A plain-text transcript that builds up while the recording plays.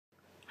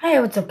Hey,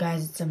 what's up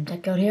guys, it's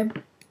Tech Out here,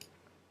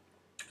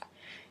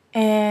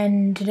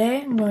 and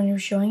today I'm going to be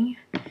showing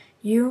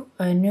you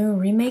a new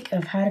remake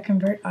of how to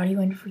convert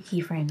audio into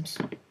keyframes.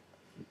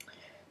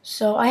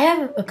 So I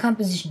have a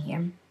composition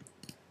here.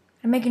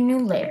 I make a new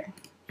layer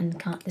in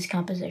this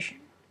composition.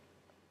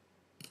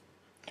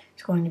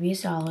 It's going to be a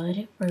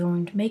solid. We're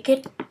going to make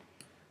it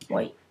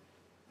white.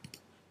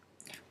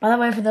 By the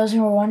way, for those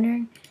who are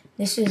wondering,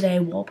 this is a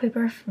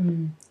wallpaper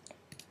from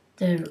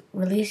the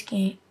release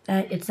game.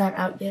 It's not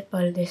out yet,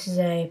 but this is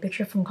a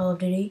picture from Call of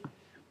Duty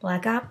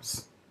Black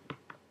Ops.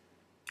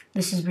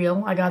 This is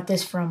real. I got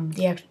this from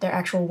their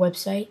actual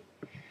website.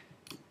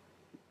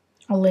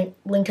 I'll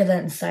link to that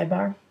in the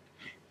sidebar.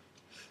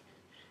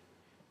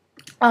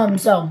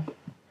 So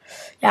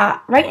yeah,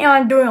 right now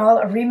I'm doing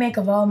a remake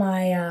of all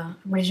my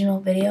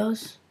original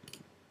videos.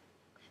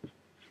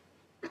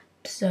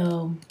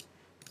 So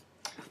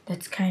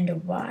that's kind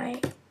of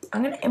why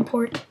I'm gonna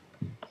import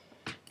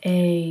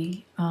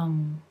a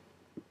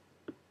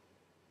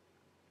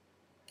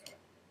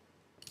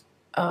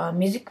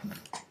music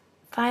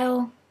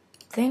file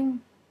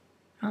thing.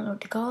 I don't know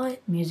what to call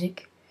it.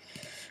 Music.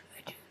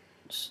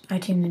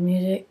 iTunes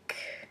music.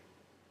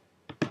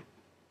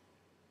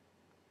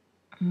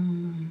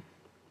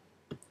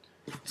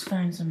 Let's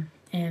find some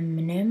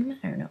Eminem.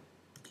 I don't know.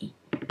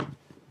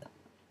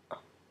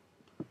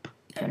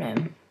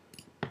 Eminem.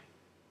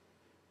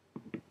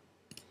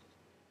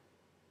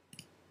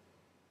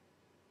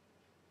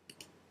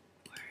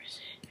 Where is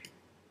it?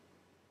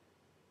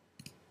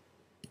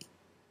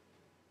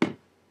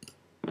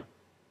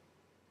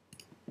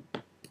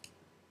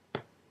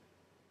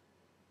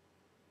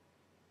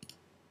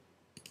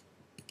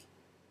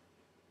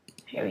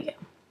 Here we go.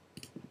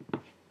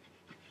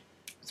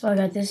 So I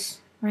got this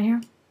right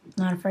here.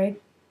 Not afraid.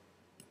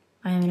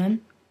 I am an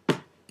M.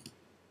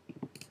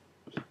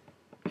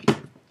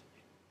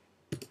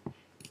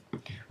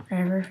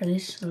 Whatever for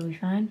this, it'll be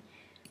fine.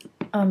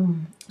 So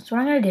what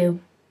I'm gonna do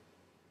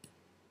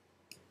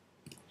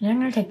is I'm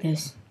gonna take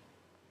this.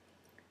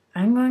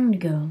 I'm going to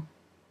go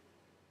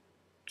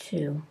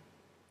to,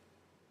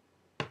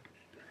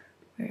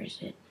 where is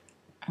it?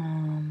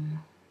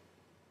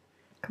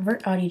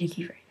 Convert audio to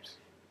keyframes.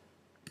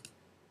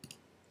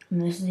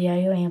 And this is the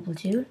audio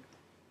amplitude.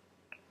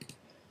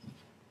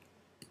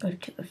 Go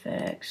to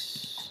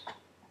effects,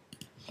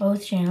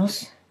 both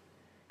channels.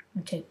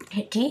 I'm going to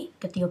hit T,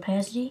 get the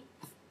opacity.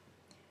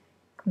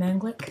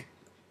 Command click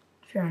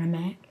if you're on a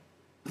Mac.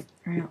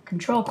 Or no,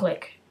 control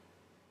click.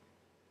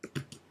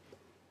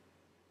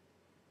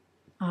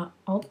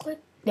 Alt click?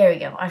 There we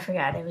go. I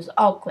forgot. It was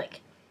alt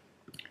click.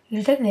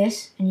 You're going to take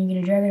this and you're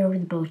going to drag it over to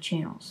both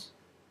channels.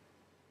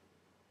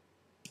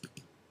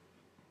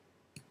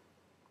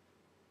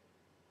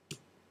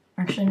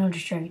 Actually, no,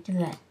 just drag it to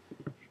that.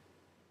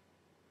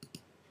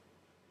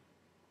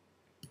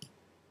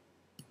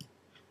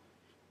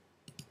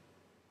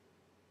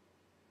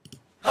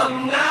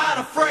 I'm not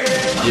afraid.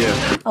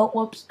 Yeah. Oh,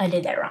 whoops, I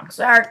did that wrong.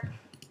 Sorry.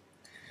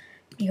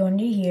 You go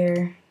into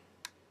here.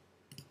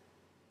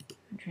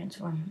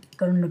 Transform.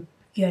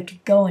 You have to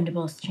go into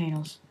both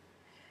channels.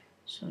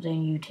 So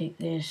then you take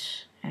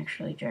this,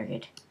 actually drag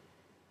it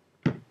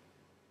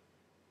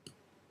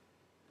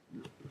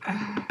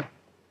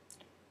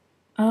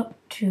up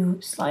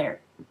to slider.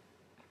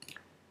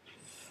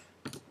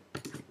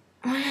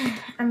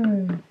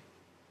 I'm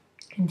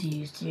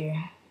confused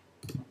here.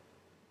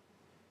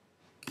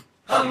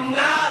 I'm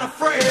not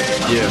afraid.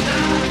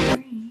 Yeah.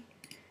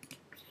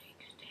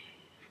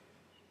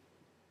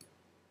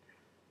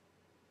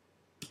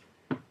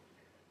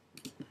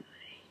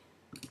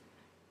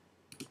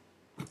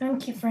 I'm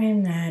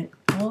keyframe that.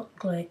 Alt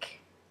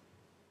click,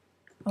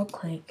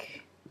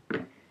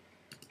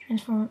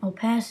 transform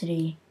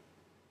opacity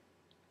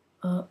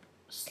up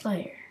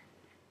slider.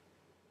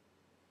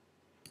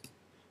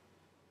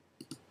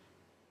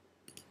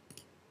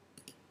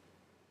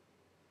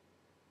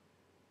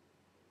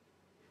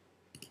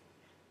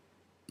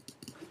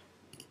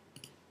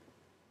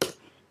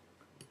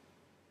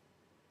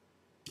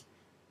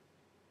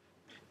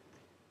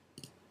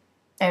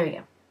 There we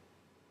go.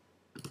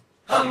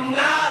 I'm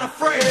not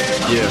afraid.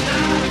 Yeah.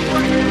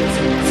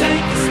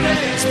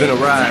 It's been a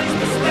ride.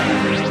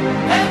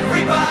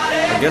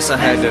 I guess I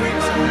had to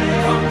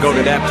go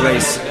to that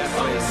place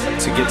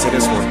to get to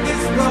this one.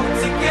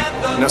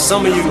 Now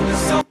some of you.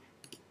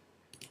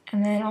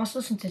 And then also,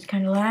 since it's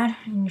kind of loud,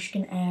 I'm just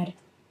gonna add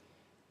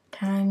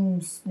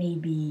times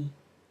maybe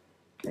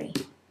 3.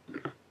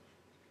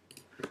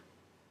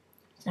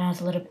 So now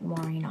it's a little bit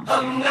more, you know.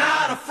 I'm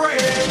not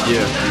afraid.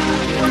 Yeah.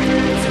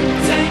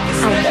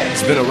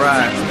 It's been a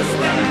ride.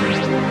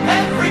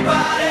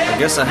 I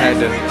guess I had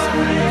to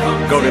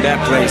go to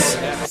that place.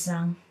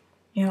 Song.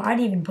 You know,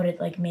 I'd even put it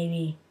like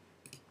maybe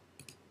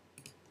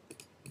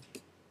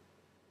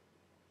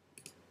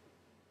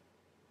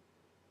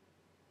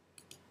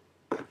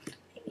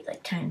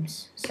like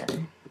times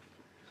 7.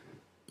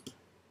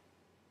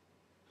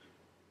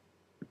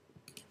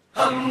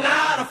 I'm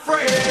not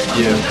afraid.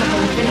 Yeah.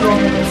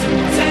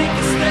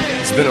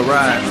 It's been a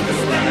ride.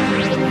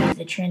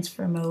 the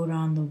transfer mode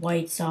on the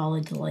white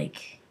solid to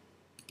like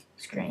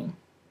screen.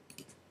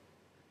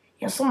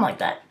 Yeah, something like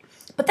that.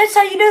 But that's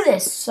how you do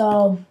this.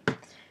 So,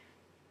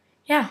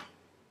 yeah.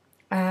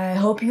 I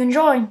hope you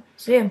enjoy.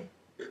 See you.